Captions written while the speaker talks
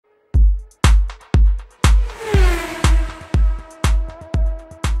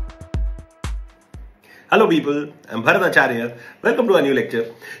Hello people, I'm Bharat Acharya. Welcome to a new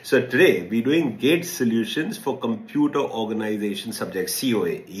lecture. So today we're doing GATE solutions for computer organization subject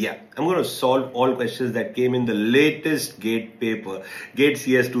COA. Yeah, I'm going to solve all questions that came in the latest GATE paper, GATE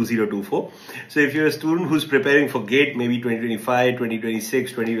CS 2024. So if you're a student who's preparing for GATE maybe 2025,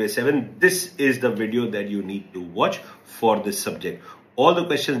 2026, 2027, this is the video that you need to watch for this subject. All the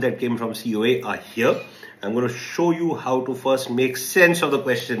questions that came from COA are here. I'm going to show you how to first make sense of the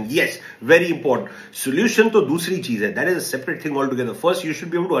question. Yes, very important. Solution to दूसरी चीज है. That is a separate thing altogether. First, you should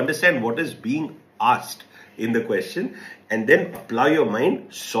be able to understand what is being asked in the question and then apply your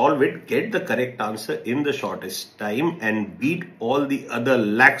mind, solve it, get the correct answer in the shortest time and beat all the other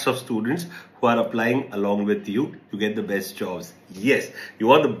lakhs of students who are applying along with you to get the best jobs. Yes, you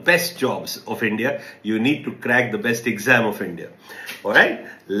want the best jobs of India. You need to crack the best exam of India. All right,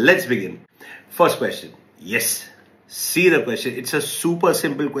 let's begin. First question. Yes, see the question. It's a super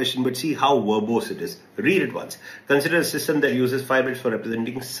simple question, but see how verbose it is. Read it once. Consider a system that uses 5 bits for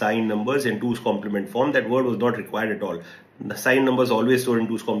representing signed numbers in 2's complement form. That word was not required at all. The signed numbers always stored in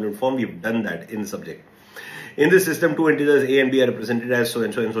 2's complement form. We've done that in the subject. In this system, two integers a and b are represented as so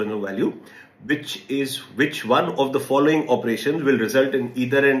and so and so and so value. Which one of the following operations will result in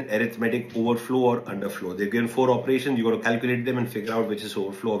either an arithmetic overflow or underflow? They've given 4 operations. You got to calculate them and figure out which is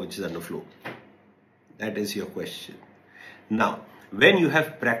overflow or which is underflow. That is your question. Now, when you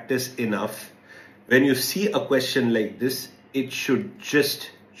have practiced enough, when you see a question like this, it should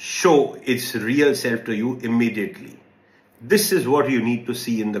just show its real self to you immediately. This is what you need to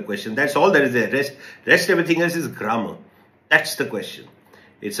see in the question. That's all that is there. Rest everything else is grammar. That's the question.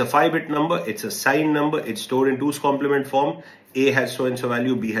 It's a 5-bit number. It's a signed number. It's stored in 2's complement form. A has so and so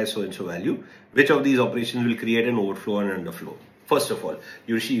value. B has so and so value. Which of these operations will create an overflow and underflow? First of all,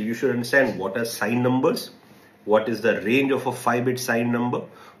 you should understand what are signed numbers, what is the range of a 5-bit signed number,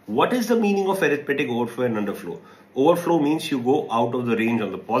 what is the meaning of arithmetic overflow and underflow. Overflow means you go out of the range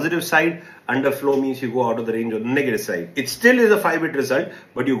on the positive side, underflow means you go out of the range on the negative side. It still is a 5-bit result,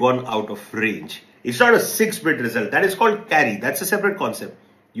 but you've gone out of range. It's not a 6-bit result. That is called carry. That's a separate concept.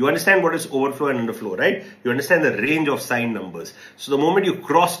 You understand what is overflow and underflow, right? You understand the range of signed numbers. So the moment you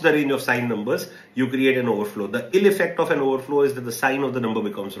cross the range of signed numbers, you create an overflow. The ill effect of an overflow is that the sign of the number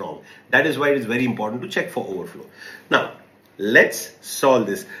becomes wrong. That is why it is very important to check for overflow. Now, let's solve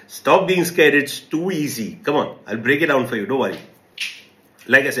this. Stop being scared. It's too easy. Come on, I'll break it down for you. Don't worry.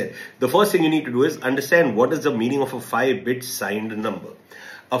 Like I said, the first thing you need to do is understand what is the meaning of a 5-bit signed number.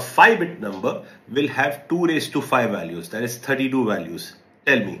 A 5-bit number will have 2 raised to 5 values. That is 32 values.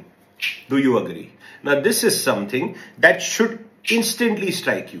 Tell me, do you agree? Now, this is something that should instantly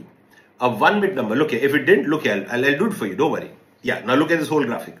strike you. A 1-bit number, look here, if it didn't, look here, I'll do it for you, don't worry. Yeah, now look at this whole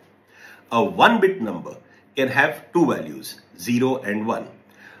graphic. A 1-bit number can have 2 values, 0 and 1.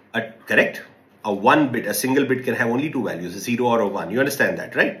 Correct? A single bit can have only 2 values, a 0 or a 1. You understand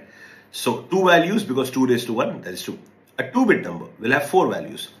that, right? So, 2 values because 2 raised to 1, that is 2. A 2-bit number will have 4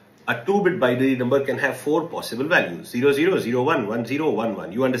 values. A 2-bit binary number can have 4 possible values, 0, 0, 0, 1, 1, 0, 1,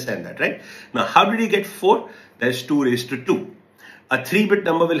 1. You understand that, right? Now, how did he get 4? That is 2 raised to 2. A 3-bit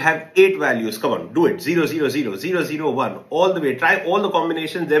number will have 8 values. Come on, do it. 0, 0, 0, 0, 0, 1. All the way. Try all the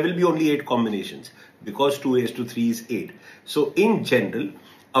combinations. There will be only 8 combinations because 2 raised to 3 is 8. So, in general,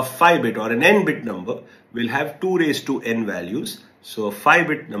 a 5-bit or an n-bit number will have 2 raised to n values. So a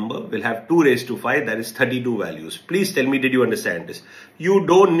 5-bit number will have 2 raised to 5, that is 32 values. Please tell me, did you understand this? You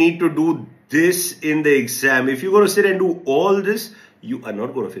don't need to do this in the exam. If you're going to sit and do all this, you are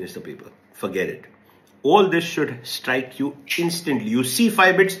not going to finish the paper. Forget it. All this should strike you instantly. You see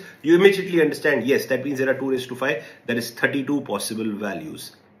 5 bits, you immediately understand, yes, that means there are 2 raised to 5, that is 32 possible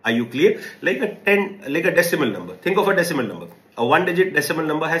values. Are you clear? Like a decimal number. Think of a decimal number. A 1-digit decimal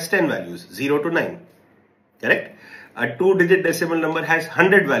number has 10 values, 0 to 9. Correct? A 2-digit decimal number has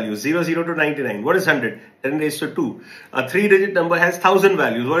 100 values, 00 to 99. What is 100? 10 raised to 2. A 3-digit number has 1000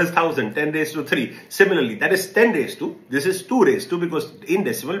 values. What is 1000? 10 raised to 3. Similarly, that is 10 raised to. This is 2 raised to because in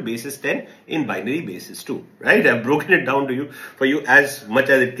decimal base is 10, in binary base is 2. Right? I've broken it down to you for you as much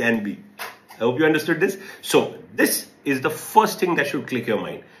as it can be. I hope you understood this. So, this is the first thing that should click your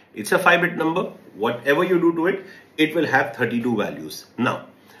mind. It's a 5-bit number. Whatever you do to it, it will have 32 values. Now,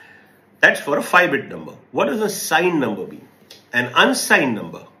 that's for a 5-bit number. What does a signed number mean? An unsigned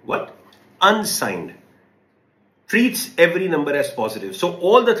number. What? Unsigned. Treats every number as positive. So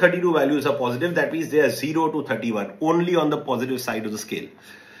all the 32 values are positive. That means they are 0 to 31. Only on the positive side of the scale.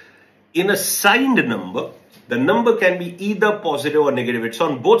 In a signed number, the number can be either positive or negative. It's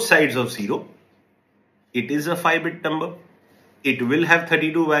on both sides of 0. It is a 5-bit number. it will have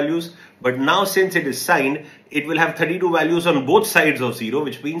 32 values, but now since it is signed, it will have 32 values on both sides of 0,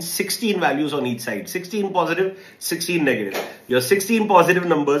 which means 16 values on each side. 16 positive, 16 negative. Your 16 positive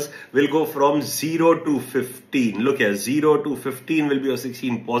numbers will go from 0 to 15. Look here, 0 to 15 will be your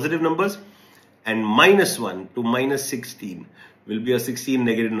 16 positive numbers, and -1 to -16 will be your 16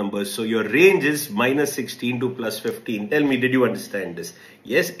 negative numbers. So your range is -16 to +15. Tell me, did you understand this?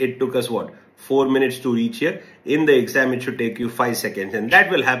 Yes, it took us what? 4 minutes to reach here. In the exam, it should take you 5 seconds, and that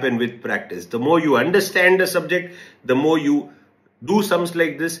will happen with practice. The more you understand the subject, the more you do sums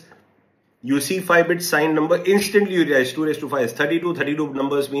like this. You see 5-bit sign number, instantly you realize 2 raised to 5 is 32. 32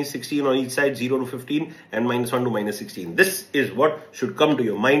 numbers means 16 on each side, 0 to 15 and -1 to -16. This is what should come to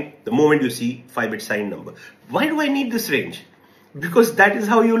your mind the moment you see 5-bit sign number. Why do I need this range? Because that is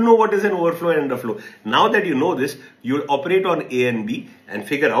how you'll know what is an overflow and underflow. Now that you know this, you'll operate on A and B and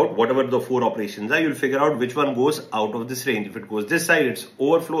figure out whatever the 4 operations are. You'll figure out which one goes out of this range. If it goes this side, it's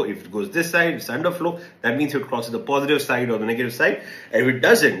overflow. If it goes this side, it's underflow. That means it crosses the positive side or the negative side. And if it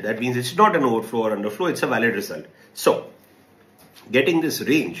doesn't, that means it's not an overflow or underflow. It's a valid result. So, getting this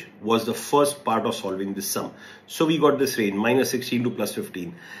range was the first part of solving this sum. So we got this range, -16 to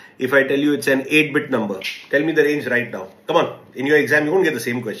 +15. If I tell you it's an 8-bit number, tell me the range right now. Come on, in your exam you won't get the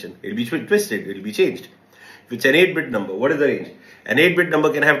same question. It'll be twisted, it'll be changed. If it's an 8-bit number, what is the range? An 8-bit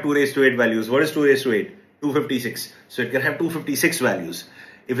number can have 2 raised to 8 values. What is 2 raised to 8? 256. So it can have 256 values.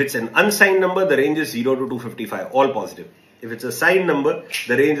 If it's an unsigned number, the range is 0 to 255, all positive. If it's a signed number,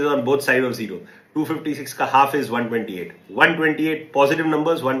 the range is on both sides of 0. 256 ka half is 128. 128 positive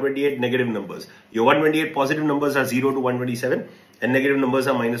numbers, 128 negative numbers. Your 128 positive numbers are 0 to 127 and negative numbers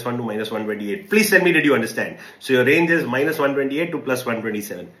are -1 to -128. Please tell me, did you understand? So your range is -128 to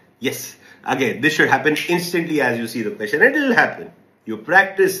 +127. Yes. Again, this should happen instantly as you see the question. It will happen. You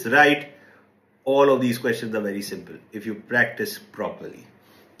practice right. All of these questions are very simple if you practice properly.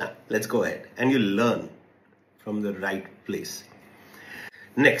 Now, let's go ahead and you learn from the right place.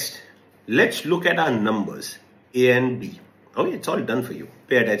 Next, let's look at our numbers A and B. Okay, it's all done for you.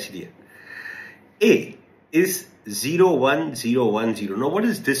 Pay attention here. A is 01010. Now, what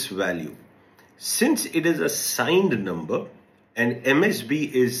is this value? Since it is a signed number and MSB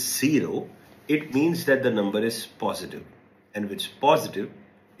is 0, it means that the number is positive. And if it's positive,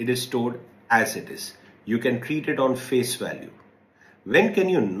 it is stored as it is. You can treat it on face value. When can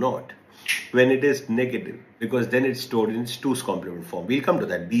you not? When it is negative, because then it's stored in its 2's complement form. We'll come to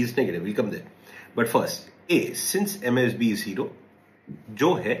that. B is negative. We'll come there. But first, A, since MSB is 0,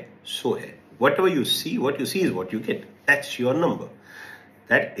 jo hai, so hai. Whatever you see, what you see is what you get. That's your number.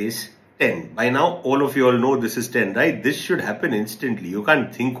 That is 10. By now, all of you all know this is 10, right? This should happen instantly. You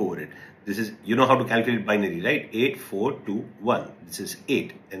can't think over it. This is, you know how to calculate binary, right? 8, 4, 2, 1. This is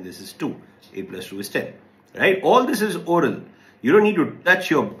 8 and this is 2. 8 plus 2 is 10, right? All this is oral. You don't need to touch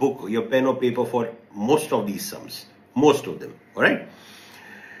your book, your pen or paper for most of these sums. Most of them, all right?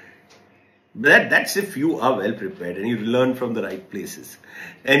 That's if you are well prepared and you learn from the right places.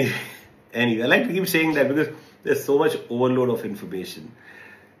 Anyway, I like to keep saying that because there's so much overload of information.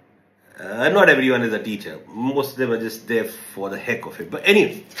 Not everyone is a teacher. Most of them are just there for the heck of it. But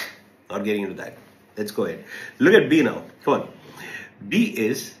anyway, not getting into that. Let's go ahead. Look at B now. Come on. B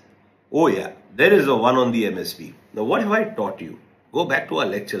is, oh yeah, there is a 1 on the MSB. Now, what have I taught you? Go back to our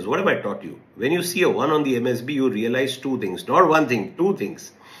lectures. What have I taught you? When you see a 1 on the MSB, you realize 2 things. Not one thing, 2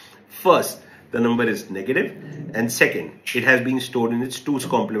 things. First, the number is negative. And second, it has been stored in its 2's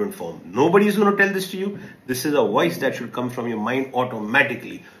complement form. Nobody is going to tell this to you. This is a voice that should come from your mind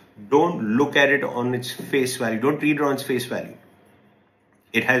automatically. Don't look at it on its face value. Don't read it on its face value.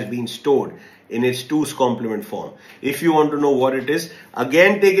 It has been stored in its 2's complement form. If you want to know what it is,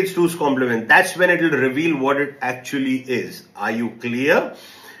 again take its 2's complement. That's when it will reveal what it actually is. Are you clear?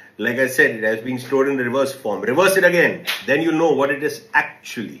 Like I said, it has been stored in the reverse form. Reverse it again. Then you know what it is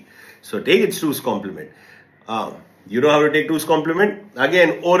actually. So take its 2's complement. You know how to take 2's complement?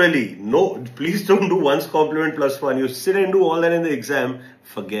 Again, orally. No, please don't do 1's complement plus 1. You sit and do all that in the exam.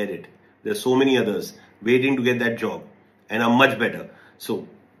 Forget it. There's so many others waiting to get that job and are much better. So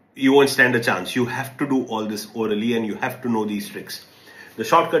you won't stand a chance. You have to do all this orally and you have to know these tricks. The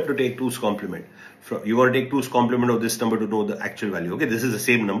shortcut to take 2's complement. You want to take 2's complement of this number to know the actual value. Okay, this is the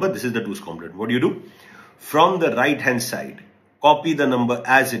same number. This is the 2's complement. What do? From the right hand side, copy the number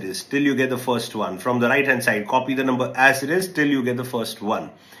as it is till you get the first one. From the right hand side, copy the number as it is till you get the first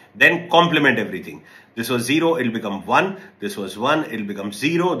one. Then complement everything. This was 0, it'll become 1. This was 1, it'll become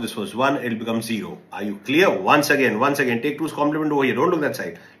 0. This was 1, it'll become 0. Are you clear? Once again, take 2's complement over here. Don't look that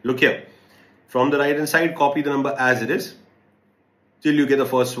side. Look here. From the right hand side, copy the number as it is. till you get the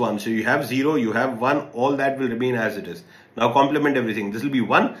first one. So you have 0, you have 1, all that will remain as it is. Now complement everything. This will be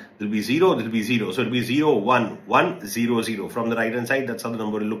 1, this will be 0, this will be 0. So it will be 0, 1, 1, 0, 0. From the right hand side, that's how the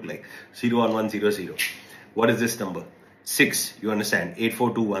number will look like. 0, 1, 1, 0, 0. What is this number? 6. You understand? 8,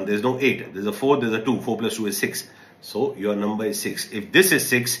 4, 2, 1. There's no 8. There's a 4, there's a 2. 4 plus 2 is 6. So your number is 6. If this is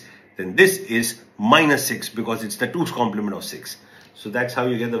 6, then this is minus 6 because it's the 2's complement of 6. So that's how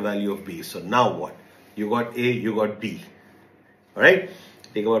you get the value of B. So now what? You got A, you got B. Alright?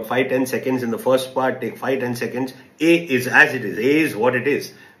 Take about 5-10 seconds in the first part. Take 5-10 seconds. A is as it is. A is what it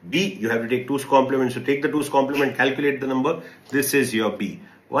is. B, you have to take 2's complement. So take the 2's complement, calculate the number. This is your B.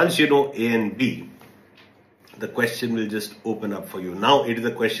 Once you know A and B, the question will just open up for you. Now it is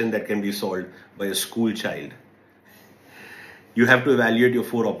a question that can be solved by a school child. You have to evaluate your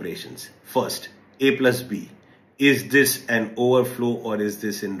 4 operations. First, A plus B. Is this an overflow or is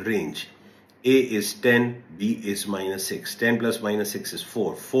this in range? A is 10, B is minus 6. 10 plus minus 6 is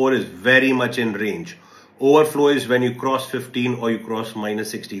 4. 4 is very much in range. Overflow is when you cross 15 or you cross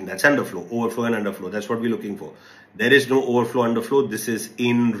minus 16. That's underflow. Overflow and underflow. That's what we're looking for. There is no overflow, underflow. This is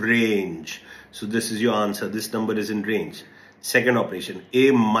in range. So this is your answer. This number is in range. Second operation,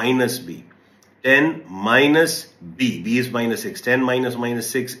 A minus B. 10 minus B. B is minus 6. 10 minus minus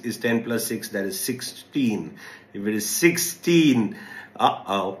 6 is 10 plus 6. That is 16. If it is 16,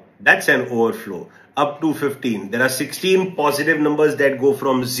 that's an overflow. Up to 15. There are 16 positive numbers that go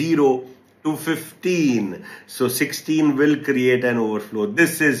from 0 to 15. So 16 will create an overflow.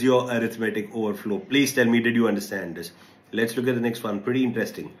 This is your arithmetic overflow. Please tell me, did you understand this? Let's look at the next one. Pretty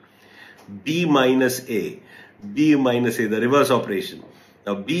interesting. B minus A. B minus A, the reverse operation.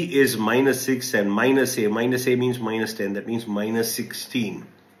 Now B is minus 6 and minus A. Minus A means minus 10. That means minus 16.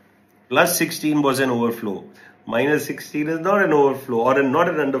 Plus 16 was an overflow. Minus 16 is not an overflow or not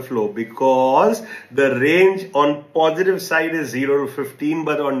an underflow because the range on positive side is 0 to 15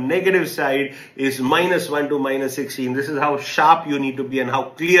 but on negative side is minus 1 to minus 16. This is how sharp you need to be and how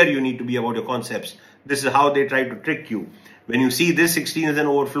clear you need to be about your concepts. This is how they try to trick you. When you see this 16 is an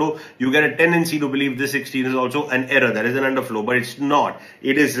overflow, you get a tendency to believe this 16 is also an error. That is an underflow, but it's not.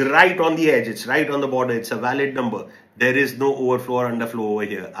 It is right on the edge. It's right on the border. It's a valid number. There is no overflow or underflow over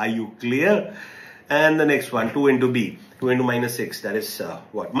here. Are you clear? And the next one, 2 into B. 2 into minus 6. That is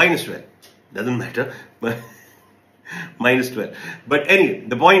what? Minus 12. Doesn't matter. But minus 12. But anyway,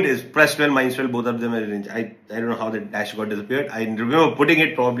 the point is plus 12, minus 12, both of them are in range. I don't know how the dash got disappeared. I remember putting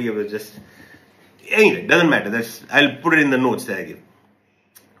it, probably it was just... Anyway, doesn't matter. I'll put it in the notes there again.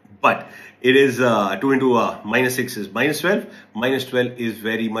 But it is 2 into minus 6 is minus 12. Minus 12 is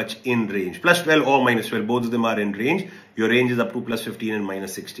very much in range. Plus 12 or minus 12, both of them are in range. Your range is up to plus 15 and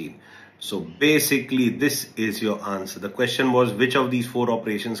minus 16. So basically, this is your answer. The question was, which of these 4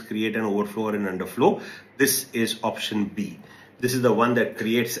 operations create an overflow or an underflow? This is option B. This is the one that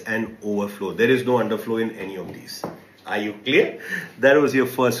creates an overflow. There is no underflow in any of these. Are you clear? That was your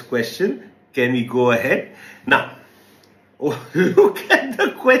first question. Can we go ahead? Now, look at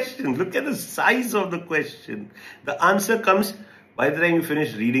the question. Look at the size of the question. The answer comes by the time you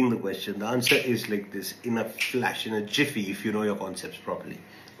finish reading the question. The answer is like this, in a flash, in a jiffy, if you know your concepts properly.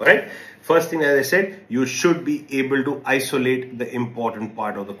 Alright? First thing, as I said, you should be able to isolate the important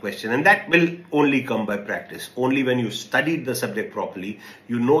part of the question. And that will only come by practice. Only when you studied the subject properly,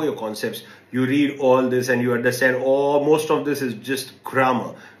 you know your concepts, you read all this and you understand, oh, most of this is just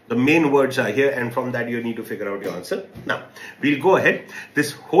grammar. The main words are here, and from that you need to figure out your answer. Now, we'll go ahead.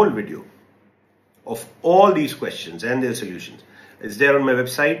 This whole video of all these questions and their solutions is there on my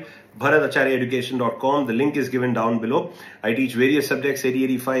website, 𝗵𝗏𝐴𝐸ducation.com. The link is given down below. I teach various subjects,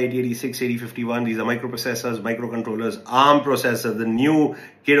 8085, 8086, 8051. These are microprocessors, microcontrollers, ARM processor, the new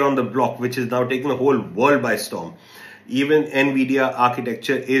kid on the block, which is now taking the whole world by storm. Even NVIDIA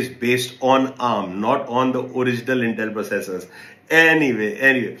architecture is based on ARM, not on the original Intel processors.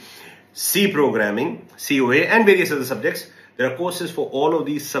 Anyway, C programming, COA, and various other subjects. There are courses for all of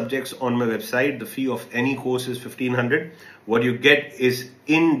these subjects on my website. The fee of any course is $1,500. What you get is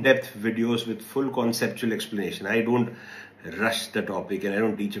in-depth videos with full conceptual explanation. I don't rush the topic and I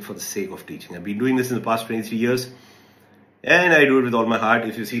don't teach it for the sake of teaching. I've been doing this in the past 23 years and I do it with all my heart.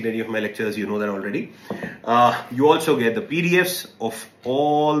 If you've seen any of my lectures, you know that already. You also get the PDFs of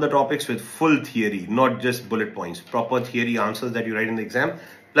all the topics with full theory, not just bullet points, proper theory answers that you write in the exam.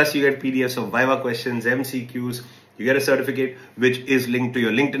 Plus you get PDFs of Viva questions, MCQs. You get a certificate which is linked to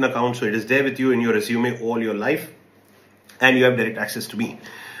your LinkedIn account, so it is there with you in your resume all your life, and you have direct access to me.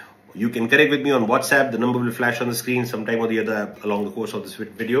 You can connect with me on WhatsApp. The number will flash on the screen sometime or the other along the course of this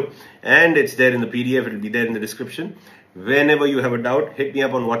video, and it's there in the PDF. It will be there in the description. Whenever you have a doubt, hit me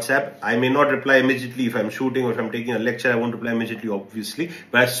up on WhatsApp. I may not reply immediately if I'm shooting or if I'm taking a lecture. I won't reply immediately, obviously.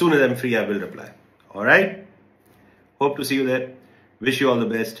 But as soon as I'm free, I will reply. Alright? Hope to see you there. Wish you all the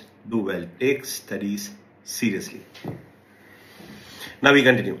best. Do well. Take studies seriously. Now we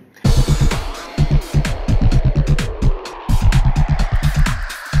continue.